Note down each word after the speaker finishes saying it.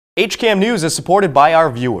HCAM News is supported by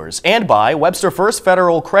our viewers and by Webster First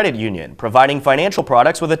Federal Credit Union, providing financial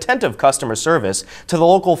products with attentive customer service to the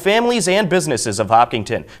local families and businesses of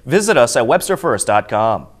Hopkinton. Visit us at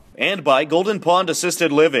websterfirst.com. And by Golden Pond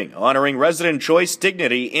Assisted Living, honoring resident choice,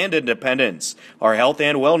 dignity, and independence. Our health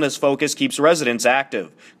and wellness focus keeps residents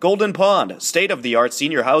active. Golden Pond, state-of-the-art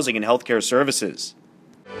senior housing and healthcare services.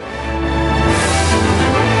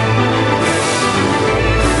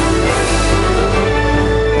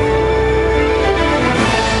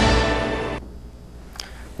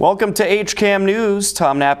 Welcome to HCAM News.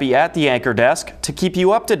 Tom Nappy at the anchor desk to keep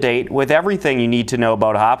you up to date with everything you need to know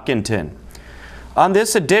about Hopkinton. On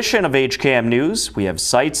this edition of HCAM News, we have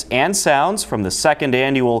sights and sounds from the second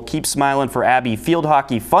annual Keep Smilin for Abbie Field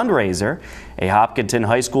Hockey Fundraiser. A Hopkinton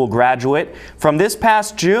High School graduate from this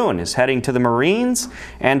past June is heading to the Marines,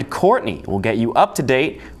 and Courtney will get you up to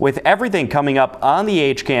date with everything coming up on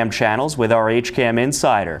the HCAM channels with our HCAM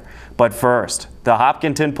Insider. But first, the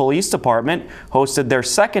Hopkinton Police Department hosted their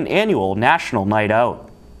second annual National Night Out.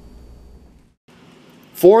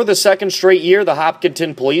 For the second straight year, the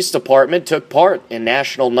Hopkinton Police Department took part in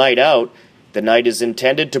National Night Out. The night is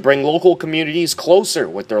intended to bring local communities closer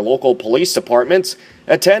with their local police departments.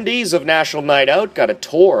 Attendees of National Night Out got a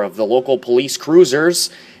tour of the local police cruisers,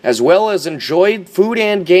 as well as enjoyed food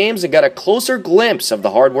and games and got a closer glimpse of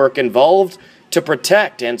the hard work involved to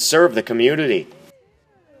protect and serve the community.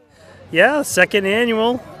 Yeah, second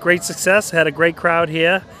annual, great success, had a great crowd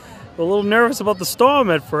here. We're a little nervous about the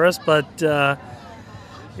storm at first, but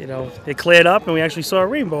you know, it cleared up and we actually saw a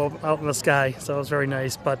rainbow out in the sky, so it was very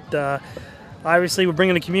nice. But obviously we're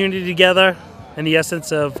bringing the community together in the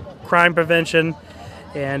essence of crime prevention,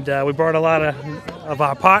 and we brought a lot of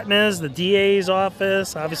our partners, the DA's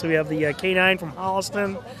office. Obviously we have the K9 from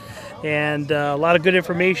Holliston, and a lot of good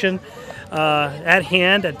information at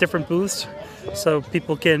hand at different booths, so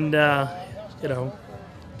people can you know,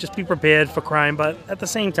 just be prepared for crime, but at the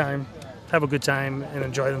same time have a good time and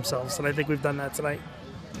enjoy themselves. And I think we've done that tonight.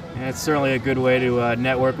 And it's certainly a good way to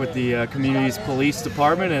network with the community's police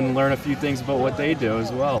department and learn a few things about what they do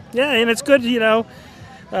as well. Yeah, and it's good, you know,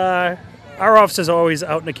 our officers are always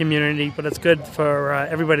out in the community, but it's good for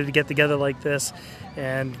everybody to get together like this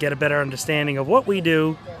and get a better understanding of what we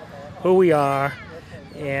do, who we are,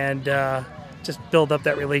 and just build up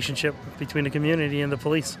that relationship between the community and the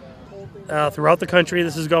police. Throughout the country,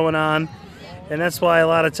 this is going on, and that's why a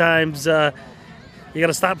lot of times you got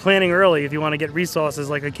to stop planning early if you want to get resources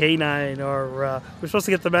like a K9, or we're supposed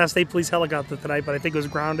to get the Mass State Police helicopter tonight, but I think it was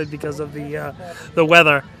grounded because of the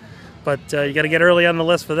weather. But you got to get early on the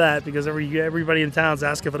list for that, because everybody in town's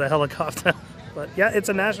asking for the helicopter. But yeah, it's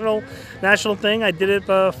a national thing. I did it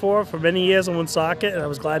before for many years in Woonsocket, and I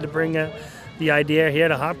was glad to bring the idea here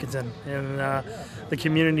to Hopkinton, and the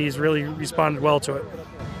community's really responded well to it.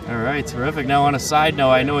 All right, terrific. Now on a side note,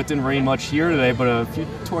 I know it didn't rain much here today, but a few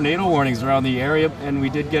tornado warnings around the area, and we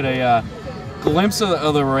did get a glimpse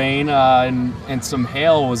of the rain and some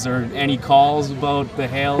hail. Was there any calls about the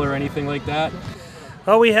hail or anything like that?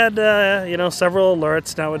 Oh, we had you know, several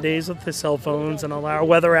alerts nowadays with the cell phones and all our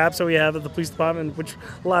weather apps that we have at the police department, which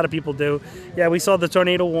a lot of people do. Yeah, we saw the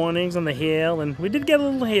tornado warnings and the hail, and we did get a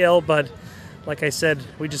little hail, but like I said,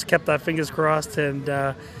 we just kept our fingers crossed, and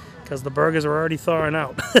because the burgers are already thawing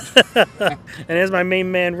out. And there's my main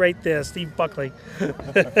man right there, Steve Buckley. All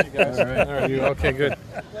right, you okay? Good.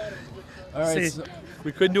 All right. So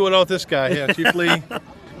we couldn't do it without this guy. Yeah, Chief Lee.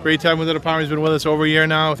 Great time with the department. He's been with us over a year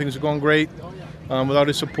now. Things are going great. Without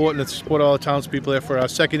his support and the support of all the townspeople there for our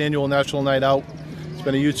second annual National Night Out, it's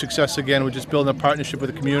been a huge success again. We're just building a partnership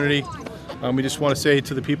with the community. We just want to say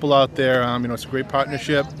to the people out there, you know, it's a great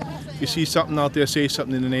partnership. If you see something out there, say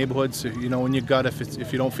something in the neighborhood. So, you know, in your gut,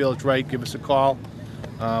 if you don't feel it's right, give us a call.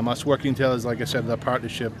 Us working together, like I said, the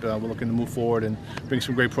partnership, we're looking to move forward and bring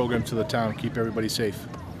some great programs to the town and keep everybody safe.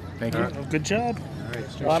 Thank you. Good job. All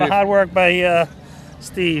right. A lot of hard work by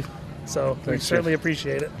Steve, so we certainly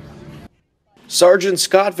appreciate it. Sergeant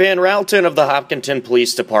Scott Van Ralton of the Hopkinton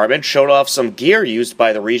Police Department showed off some gear used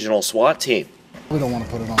by the regional SWAT team. We don't want to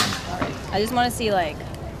put it on. I just want to see, like,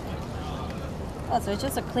 oh, so it's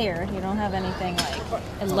just a clear. You don't have anything like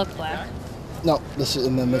it looked black. No, this is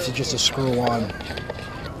just a screw on.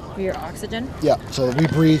 For your oxygen? Yeah, so we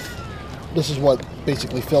breathe. This is what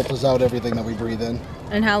basically filters out everything that we breathe in.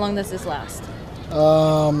 And how long does this last?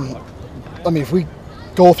 I mean, if we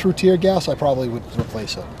go through tear gas, I probably would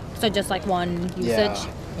replace it. So just like one usage? Yeah.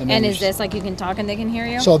 And is this like you can talk and they can hear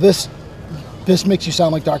you? So this makes you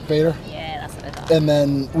sound like Darth Vader. Yeah, that's what I thought. And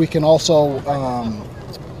then we can also,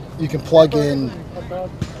 you can plug in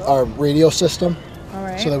our radio system. All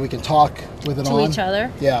right. So that we can talk with it on. To each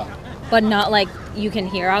other? Yeah. But not like you can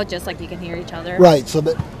hear out, just like you can hear each other. Right. So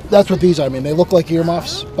that's what these are. I mean, they look like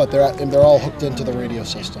earmuffs, but they're all hooked into the radio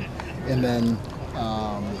system, and then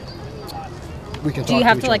we can talk. Do you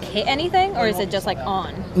have to like other. hit anything, or is it just like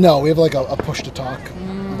on? No, we have like a push to talk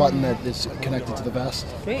button that is connected to the vest.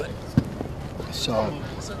 Sweet. So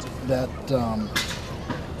that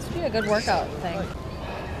It's be a good workout thing.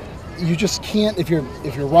 you just can't if you're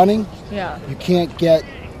running. Yeah. You can't get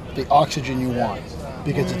the oxygen you want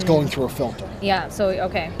because it's going through a filter. Yeah. So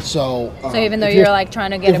okay. So even though if you're like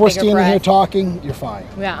trying to get a if we're bigger standing here breath. talking, you're fine.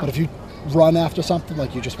 Yeah. But if you run after something,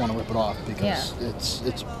 like you just want to rip it off because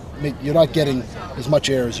you're not getting as much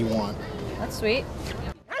air as you want. That's sweet.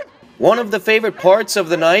 One of the favorite parts of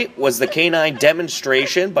the night was the canine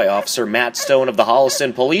demonstration by Officer Matt Stone of the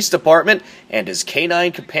Hopkinton Police Department and his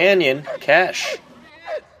canine companion, Cash.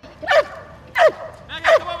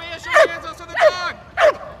 Come over here, show your hands up to the dog.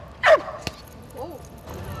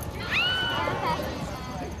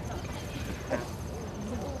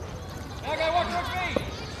 Okay, walk towards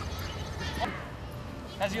me.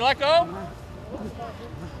 Has he let go?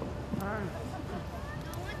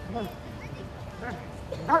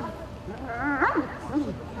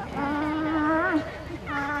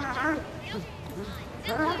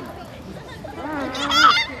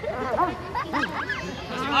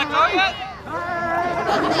 Has he let go yet?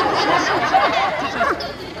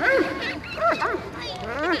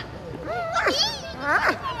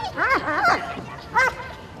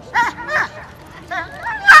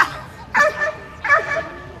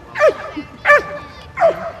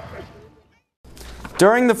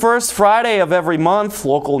 During the first Friday of every month,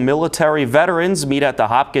 local military veterans meet at the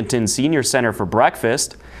Hopkinton Senior Center for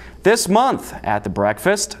breakfast. This month at the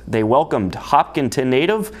breakfast, they welcomed Hopkinton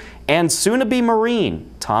native and soon-to-be Marine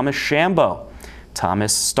Thomas Shambo.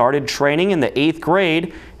 Thomas started training in the 8th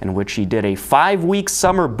grade, in which he did a 5-week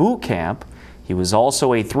summer boot camp. He was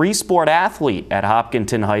also a 3-sport athlete at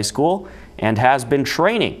Hopkinton High School and has been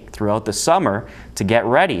training throughout the summer to get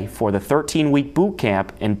ready for the 13-week boot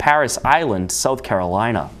camp in Parris Island, South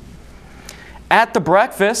Carolina. At the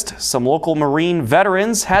breakfast, some local Marine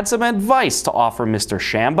veterans had some advice to offer Mr.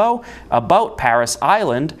 Shambo about Parris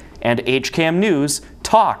Island, and HCAM News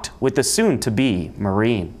talked with the soon-to-be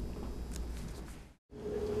Marine.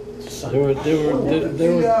 There were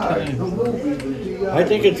times. I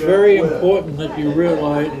think it's very important that you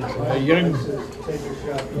realize a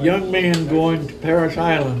young man going to Parris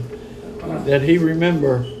Island, that he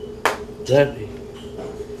remember that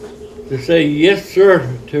to say yes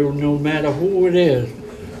sir to no matter who it is.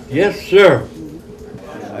 Yes sir.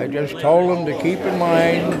 I just told him to keep in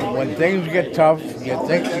mind when things get tough, you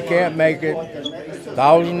think you can't make it,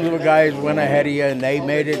 thousands of guys went ahead of you and they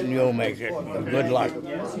made it and you'll make it. Good luck.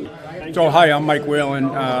 So hi, I'm Mike Whalen,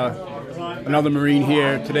 another Marine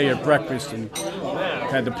here today at breakfast, and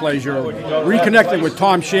had the pleasure of reconnecting with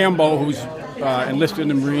Tom Shambo, who's enlisted in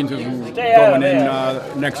the Marines and going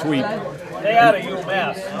in next week. Stay out of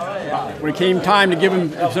UMass. When it came time to give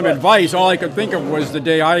him some advice, all I could think of was the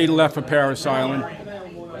day I left for Parris Island,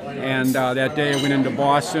 and that day I went into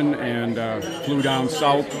Boston and flew down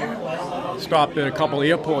south, stopped at a couple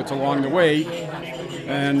airports along the way,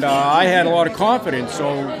 and I had a lot of confidence.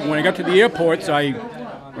 So when I got to the airports, I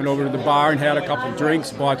went over to the bar and had a couple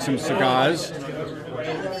drinks, bought some cigars.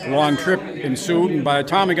 A long trip ensued, and by the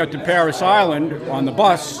time I got to Parris Island on the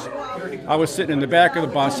bus, I was sitting in the back of the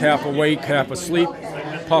bus, half awake, half asleep,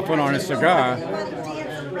 puffing on a cigar,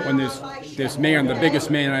 when this man, the biggest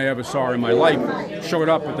man I ever saw in my life, showed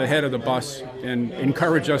up at the head of the bus and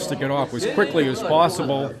encouraged us to get off as quickly as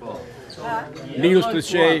possible. Needless to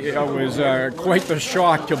say, it was quite the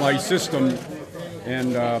shock to my system,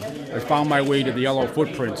 and I found my way to the yellow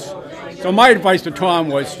footprints. So my advice to Tom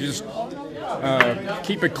was just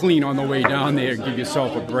keep it clean on the way down there and give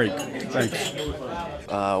yourself a break. Thanks.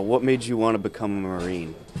 What made you want to become a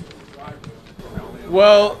Marine?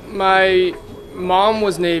 Well, my mom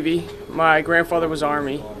was Navy, my grandfather was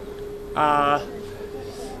Army. I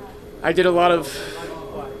did a lot of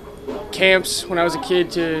camps when I was a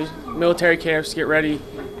kid, to military camps to get ready,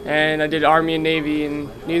 and I did Army and Navy, and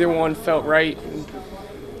neither one felt right. And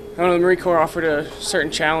I don't know, the Marine Corps offered a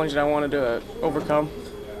certain challenge that I wanted to overcome.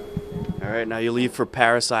 All right, now you leave for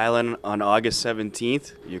Parris Island on August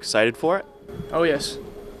 17th. You excited for it? Oh yes.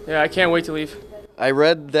 Yeah, I can't wait to leave. I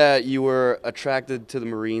read that you were attracted to the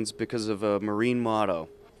Marines because of a Marine motto,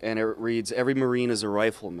 and it reads, "Every Marine is a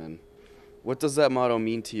rifleman." What does that motto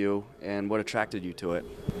mean to you, and what attracted you to it?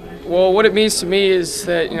 Well, what it means to me is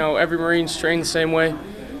that, every Marine's trained the same way.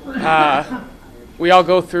 We all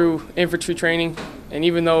go through infantry training, and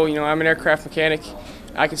even though, I'm an aircraft mechanic,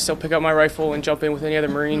 I can still pick up my rifle and jump in with any other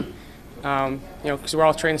Marine. because we're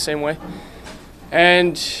all trained the same way.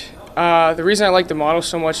 And the reason I like the motto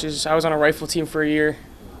so much is I was on a rifle team for a year,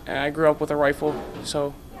 and I grew up with a rifle,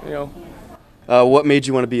 so, What made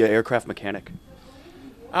you want to be an aircraft mechanic?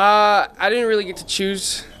 I didn't really get to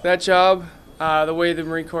choose that job. The way the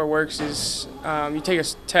Marine Corps works is you take a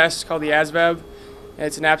test called the ASVAB, and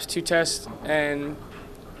it's an aptitude test, and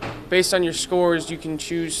based on your scores, you can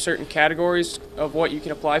choose certain categories of what you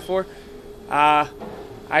can apply for.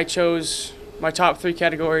 I chose my top 3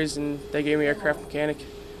 categories, and they gave me aircraft mechanic.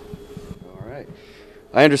 All right.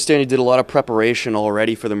 I understand you did a lot of preparation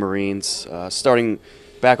already for the Marines, starting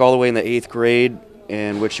back all the way in the 8th grade,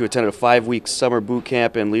 in which you attended a 5-week summer boot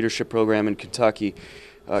camp and leadership program in Kentucky.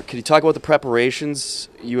 Could you talk about the preparations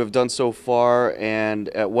you have done so far, and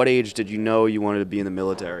at what age did you know you wanted to be in the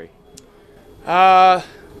military? I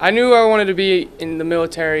knew I wanted to be in the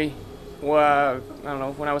military, when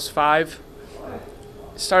I was 5.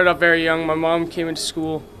 Started off very young. My mom came into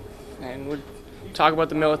school and would talk about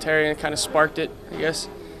the military, and it kind of sparked it, I guess.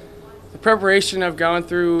 The preparation I've gone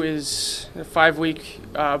through is a 5-week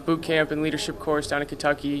boot camp and leadership course down in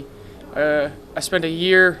Kentucky. I spent a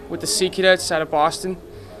year with the Sea Cadets out of Boston,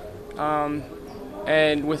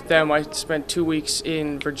 and with them I spent 2 weeks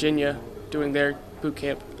in Virginia doing their boot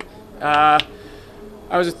camp. I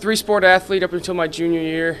was a 3-sport athlete up until my junior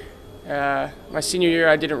year. My senior year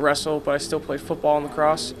I didn't wrestle, but I still played football and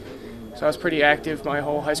lacrosse, so I was pretty active my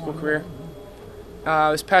whole high school career.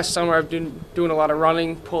 This past summer I've been doing a lot of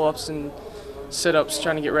running, pull-ups, and sit-ups,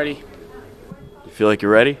 trying to get ready. You feel like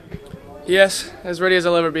you're ready? Yes, as ready as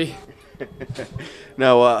I'll ever be.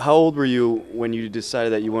 Now, how old were you when you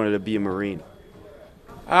decided that you wanted to be a Marine?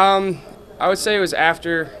 I would say it was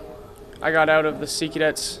after I got out of the Sea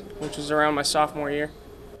Cadets, which was around my sophomore year.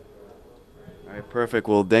 All right, perfect.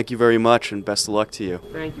 Well, thank you very much, and best of luck to you.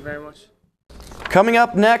 Thank you very much. Coming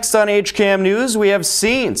up next on HCAM News, we have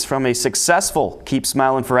scenes from a successful Keep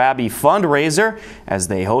Smilin for Abbie fundraiser as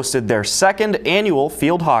they hosted their 2nd annual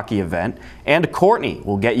field hockey event. And Courtney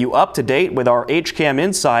will get you up to date with our HCAM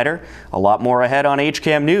Insider. A lot more ahead on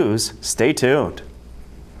HCAM News. Stay tuned.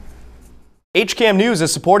 HCAM News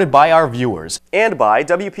is supported by our viewers and by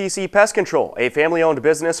WPC Pest Control, a family-owned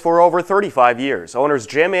business for over 35 years. Owners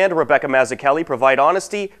Jim and Rebecca Mazzucchelli provide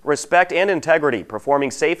honesty, respect, and integrity,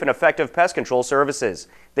 performing safe and effective pest control services.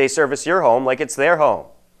 They service your home like it's their home.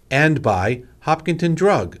 And by Hopkinton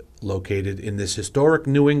Drug, located in this historic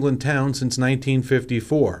New England town since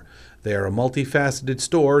 1954. They are a multifaceted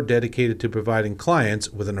store dedicated to providing clients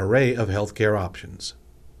with an array of healthcare options.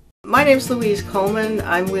 My name is Louise Coleman.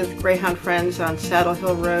 I'm with Greyhound Friends on Saddle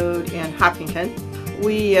Hill Road in Hopkinton.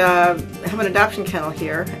 We have an adoption kennel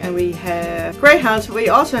here, and we have greyhounds. We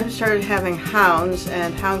also have started having hounds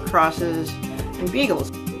and hound crosses and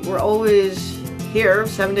beagles. We're always here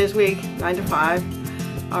 7 days a week, 9 to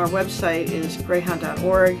 5. Our website is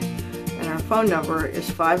greyhound.org, and our phone number is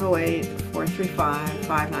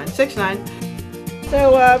 508-435-5969.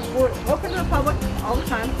 So we're open to the public all the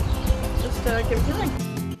time. Just give us a ring.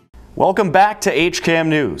 Welcome back to HCAM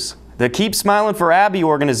News. The Keep Smilin for Abbie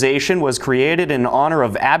organization was created in honor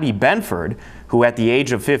of Abbie Benford, who at the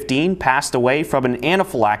age of 15 passed away from an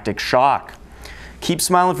anaphylactic shock. Keep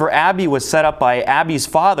Smilin for Abbie was set up by Abbie's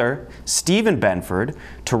father, Stephen Benford,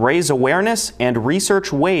 to raise awareness and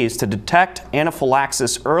research ways to detect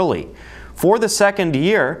anaphylaxis early. For the 2nd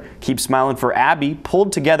year, Keep Smilin for Abbie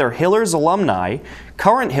pulled together Hillers alumni,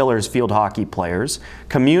 current Hillers field hockey players,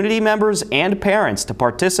 community members, and parents to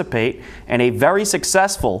participate in a very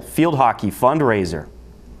successful field hockey fundraiser.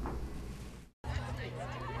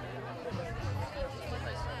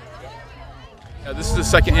 This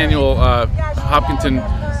is the 2nd annual Hopkinton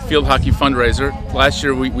Field Hockey Fundraiser. Last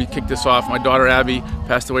year we kicked this off. My daughter Abbie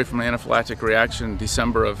passed away from an anaphylactic reaction in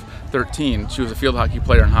December of 13. She was a field hockey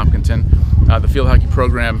player in Hopkinton. The field hockey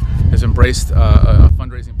program has embraced a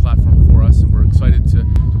fundraising platform for us, and we're excited to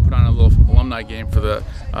put on a little alumni game for the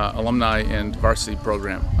alumni and varsity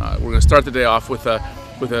program. We're going to start the day off with an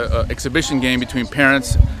exhibition game between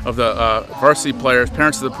parents of the varsity players,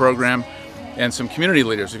 parents of the program, and some community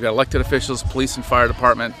leaders. We've got elected officials, police and fire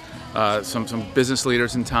department, some business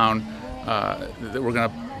leaders in town. That we're going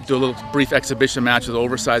to do a little brief exhibition match with an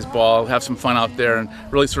oversized ball, have some fun out there, and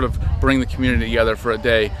really sort of bring the community together for a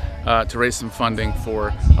day to raise some funding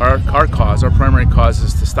for our cause. Our primary cause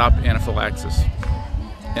is to stop anaphylaxis.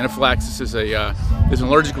 Anaphylaxis is an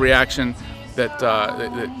allergic reaction that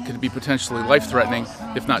could be potentially life-threatening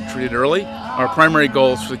if not treated early. Our primary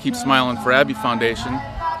goals for the Keep Smilin for Abbie Foundation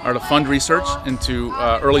are to fund research into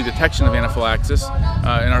early detection of anaphylaxis,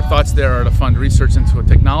 and our thoughts there are to fund research into a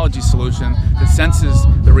technology solution that senses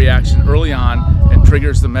the reaction early on and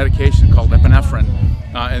triggers the medication called epinephrine,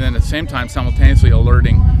 and then at the same time simultaneously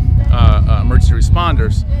alerting emergency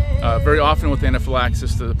responders. Very often with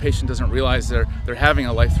anaphylaxis, the patient doesn't realize they're having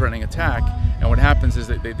a life-threatening attack, and what happens is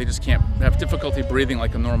that they just can't have difficulty breathing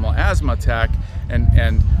like a normal asthma attack,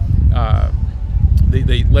 and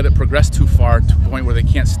they let it progress too far to the point where they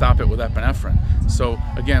can't stop it with epinephrine. So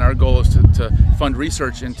again, our goal is to fund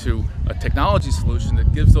research into a technology solution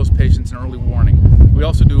that gives those patients an early warning. We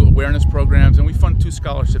also do awareness programs, and we fund 2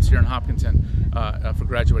 scholarships here in Hopkinton for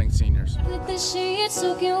graduating seniors. With the sheets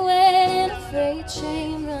soaking wet and a freight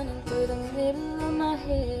train running through the middle of my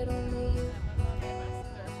head, only you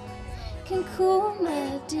can cool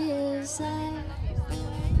my desire.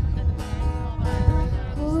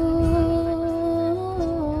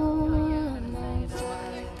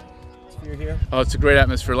 Oh, it's a great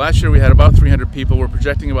atmosphere. Last year we had about 300 people. We're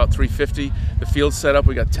projecting about 350. The field's set up.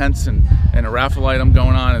 We got tents and a raffle item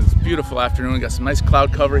going on. It's a beautiful afternoon. We got some nice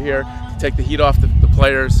cloud cover here to take the heat off the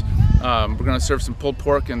players. We're going to serve some pulled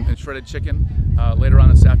pork and shredded chicken later on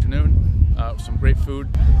this afternoon. Some great food.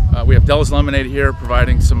 We have Della's Lemonade here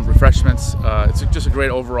providing some refreshments. It's just a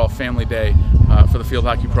great overall family day for the field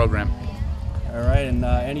hockey program. All right, and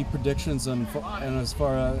any predictions on as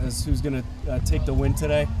far as who's going to take the win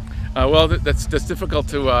today? Well, that's difficult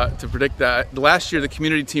to predict. That last year the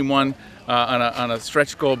community team won on a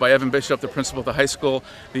stretch goal by Evan Bishop, the principal at the high school.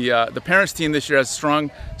 The parents team this year has strong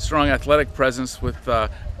athletic presence with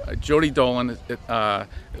Jody Dolan,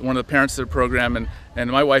 one of the parents of the program, and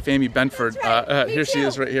my wife Amy Benford. Here she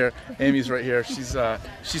is right here. Amy's right here.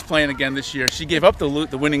 She's playing again this year. She gave up the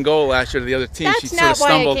winning goal last year to the other team. That's she sort of not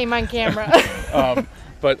stumbled. why I came on camera.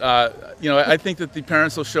 But you know, I think that the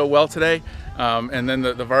parents will show well today, and then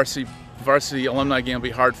the varsity alumni game will be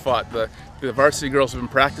hard fought. The varsity girls have been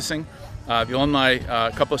practicing. The alumni,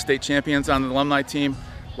 a couple of state champions on the alumni team.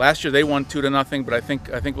 Last year they won 2-0, but I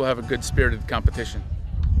think we'll have a good spirited competition.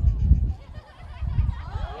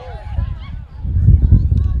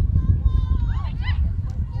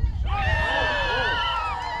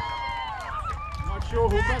 Not sure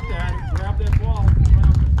who got that. Grab that ball.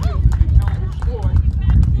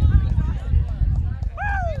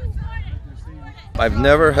 I've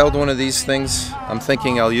never held one of these things. I'm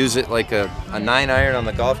thinking I'll use it like a 9-iron on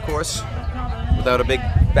the golf course without a big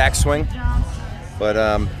backswing. But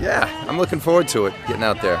yeah, I'm looking forward to it, getting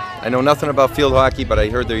out there. I know nothing about field hockey, but I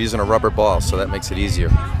heard they're using a rubber ball, so that makes it easier.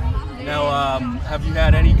 Now, have you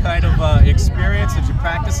had any kind of experience? Did you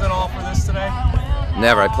practice at all for this today?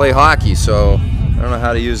 Never. I play hockey, so I don't know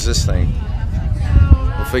how to use this thing.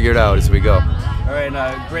 We'll figure it out as we go. All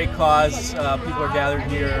right, great cause. People are gathered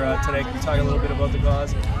here today. Can you talk a little bit about the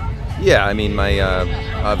cause? Yeah, I mean,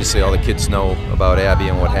 obviously all the kids know about Abbie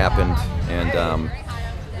and what happened, and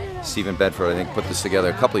Stephen Bedford, I think, put this together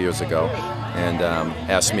a couple of years ago and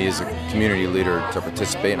asked me as a community leader to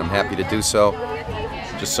participate, and I'm happy to do so.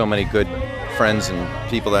 Just so many good friends and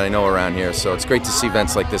people that I know around here, so it's great to see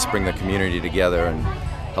events like this bring the community together and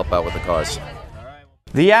help out with the cause.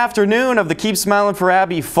 The afternoon of the Keep Smilin for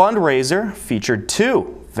Abbie fundraiser featured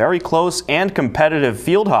 2 very close and competitive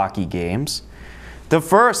field hockey games. The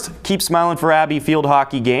first Keep Smilin for Abbie field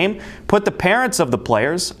hockey game put the parents of the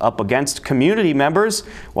players up against community members,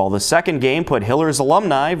 while the second game put Hillers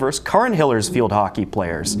alumni versus current Hillers field hockey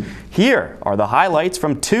players. Here are the highlights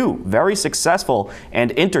from 2 very successful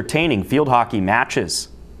and entertaining field hockey matches.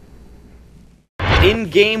 In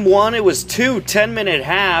Game 1, it was 2 10-minute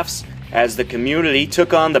halves. As the community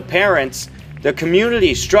took on the parents, the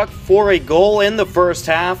community struck for a goal in the first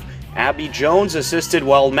half. Abby Jones assisted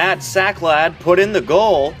while Matt Sacklad put in the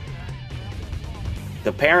goal.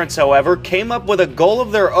 The parents, however, came up with a goal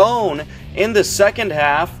of their own in the second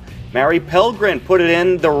half. Mary Pelgrin put it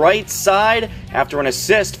in the right side after an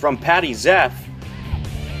assist from Patty Zeff.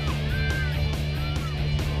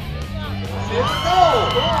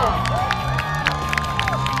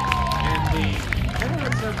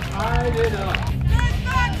 Tied it up.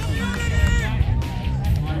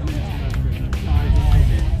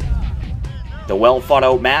 The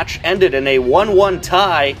well-fought-out match ended in a 1-1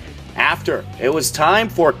 tie after it was time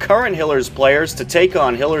for current Hillers players to take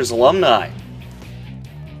on Hillers alumni.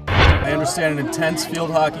 I understand an intense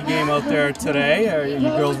field hockey game out there today. Are you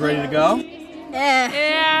girls ready to go?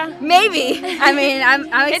 Yeah, maybe. I mean, I'm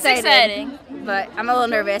excited. It's exciting. But I'm a little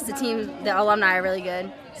nervous. The alumni are really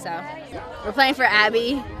good. So we're playing for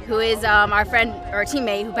Abby, who is our friend or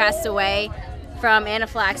teammate who passed away from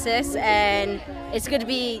anaphylaxis, and it's good to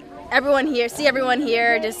be see everyone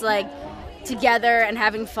here, just like together and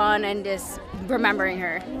having fun and just remembering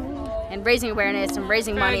her and raising awareness and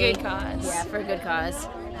raising money. For a good cause. Yeah, for a good cause.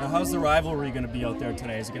 Now, how's the rivalry going to be out there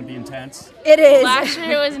today? Is it going to be intense? It is. Last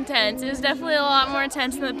year it was intense. It was definitely a lot more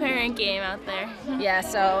intense than the parent game out there. Yeah,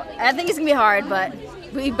 so I think it's going to be hard, but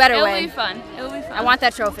we better win. It'll be fun. It'll be fun. I want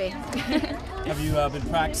that trophy. Have you been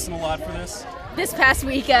practicing a lot for this? This past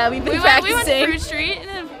week, we've been practicing. We went to Fruit Street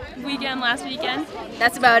last weekend.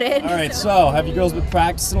 That's about it. All right, so have you girls been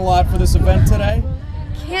practicing a lot for this event today?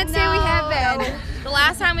 Can't say we have been. The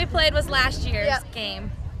last time we played was last year's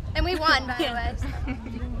game. And we won, by the way.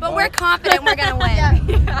 But we're confident we're going to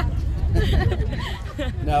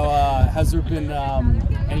win. Now, has there been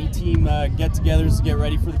any team get-togethers to get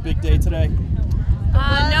ready for the big day today?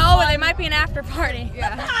 No, but there might be an after party.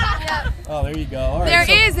 Yeah. Oh, there you go. All right,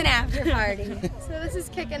 There is an after party. So this is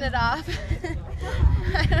kicking it off.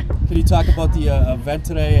 Can you talk about the event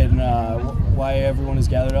today and why everyone is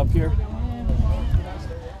gathered up here?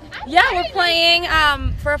 Yeah, we're playing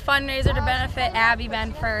for a fundraiser to benefit Abbie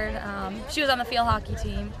Benford. She was on the field hockey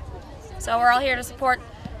team. So we're all here to support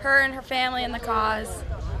her and her family and the cause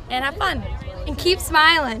and have fun. And keep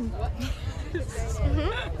smiling.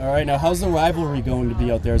 All right, now how's the rivalry going to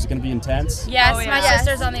be out there? Is it going to be intense? Yes, my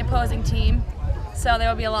sister's on the opposing team, so there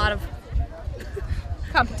will be a lot of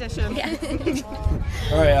competition. Yeah.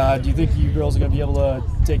 All right, do you think you girls are going to be able to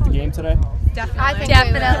take the game today? Definitely. I think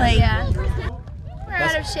Definitely. Yeah. We're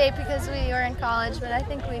out of shape because we were in college, but I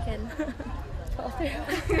think we can pull through.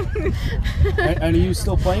 And are you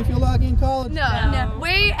still playing field hockey in college? No.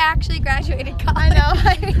 We actually graduated college. I know.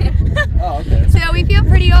 Oh, okay. So we feel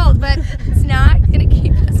pretty old, but it's not going to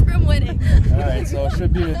keep us from winning. All right, so it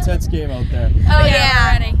should be an intense game out there. Oh,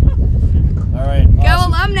 yeah. Ready. All right. Go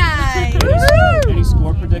awesome. Alumni! Any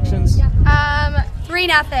score predictions?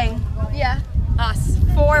 3-0. Yeah. Us.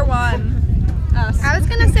 4-1. Us. I was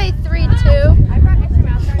going to say 3-2. I brought extra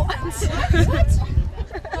mouse. What?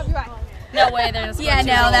 I'll be right. No way there's Yeah,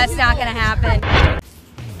 no, that's not going to happen.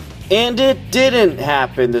 And it didn't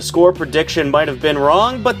happen. The score prediction might have been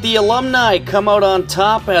wrong, but the alumni come out on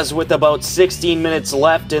top as with about 16 minutes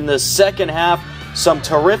left in the second half, some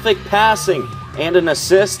terrific passing and an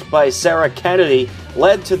assist by Sarah Kennedy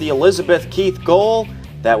led to the Elizabeth Keith goal.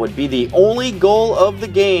 That would be the only goal of the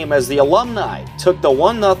game as the alumni took the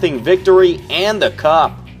 1-0 victory and the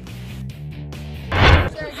cup.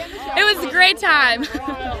 It was a great time.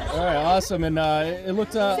 All right, awesome. And it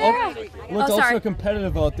looked also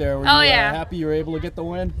competitive out there. Were you happy you were able to get the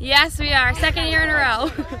win? Yes, we are. Second year in a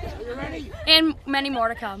row. And many more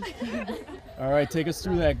to come. All right, take us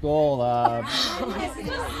through that goal. Well,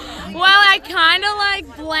 I kind of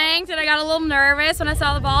blanked and I got a little nervous when I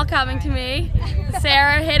saw the ball coming to me.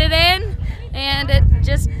 Sarah hit it in and it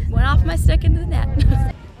just went off my stick into the net.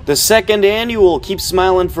 The second annual Keep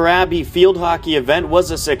Smilin for Abbie Field Hockey event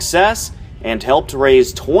was a success and helped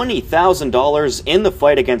raise $20,000 in the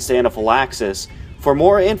fight against anaphylaxis. For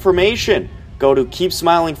more information, go to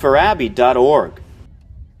keepsmilingforabbie.org.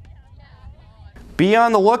 Be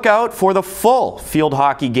on the lookout for the full field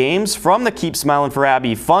hockey games from the Keep Smilin for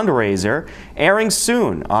Abbie fundraiser, airing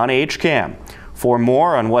soon on HCAM. For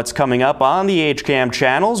more on what's coming up on the HCAM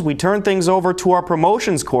channels, we turn things over to our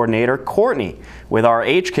promotions coordinator, Courtney, with our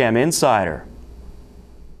HCAM Insider.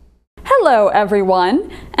 Hello everyone,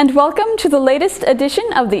 and welcome to the latest edition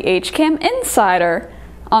of the HCAM Insider.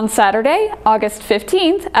 On Saturday, August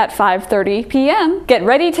 15th at 5:30 p.m., get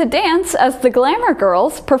ready to dance as the Glamour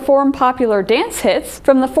Girls perform popular dance hits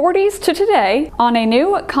from the 40s to today on a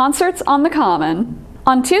new Concerts on the Common.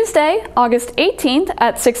 On Tuesday, August 18th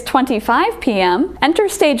at 6:25 p.m., Enter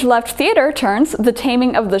Stage Left Theater turns The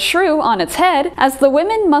Taming of the Shrew on its head as the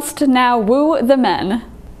women must now woo the men.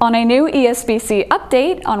 On a new ESBC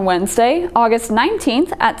update on Wednesday, August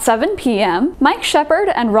 19th at 7 p.m., Mike Shepard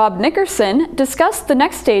and Rob Nickerson discuss the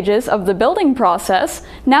next stages of the building process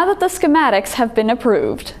now that the schematics have been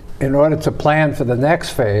approved. In order to plan for the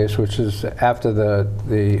next phase, which is after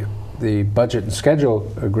the budget and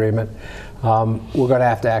schedule agreement, we're going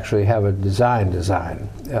to actually have a design.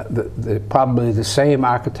 Probably the same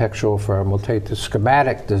architectural firm will take the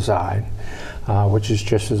schematic design, which is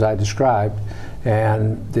just as I described,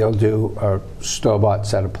 and they'll do a store-bought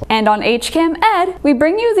set of plans. And on HCAM Ed, we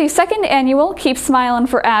bring you the second annual Keep Smilin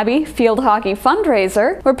for Abbie Field Hockey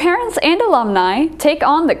Fundraiser, where parents and alumni take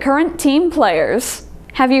on the current team players.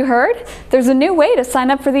 Have you heard? There's a new way to sign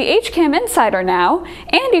up for the HCAM Insider now,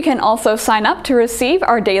 and you can also sign up to receive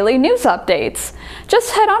our daily news updates.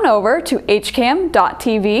 Just head on over to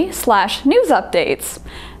hcam.tv/newsupdates.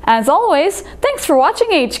 As always, thanks for watching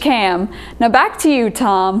HCAM. Now back to you,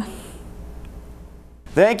 Tom.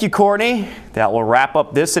 Thank you, Courtney. That will wrap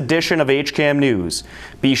up this edition of HCAM News.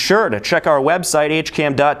 Be sure to check our website,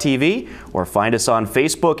 hcam.tv, or find us on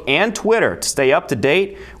Facebook and Twitter to stay up to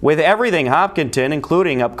date with everything Hopkinton,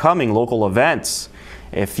 including upcoming local events.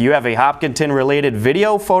 If you have a Hopkinton-related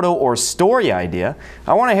video, photo, or story idea,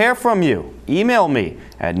 I want to hear from you. Email me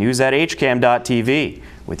at news@hcam.tv.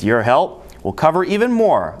 With your help, we'll cover even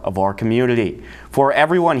more of our community. For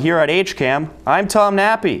everyone here at HCAM, I'm Tom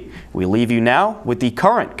Nappy. We leave you now with the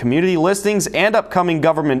current community listings and upcoming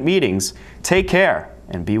government meetings. Take care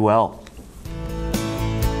and be well.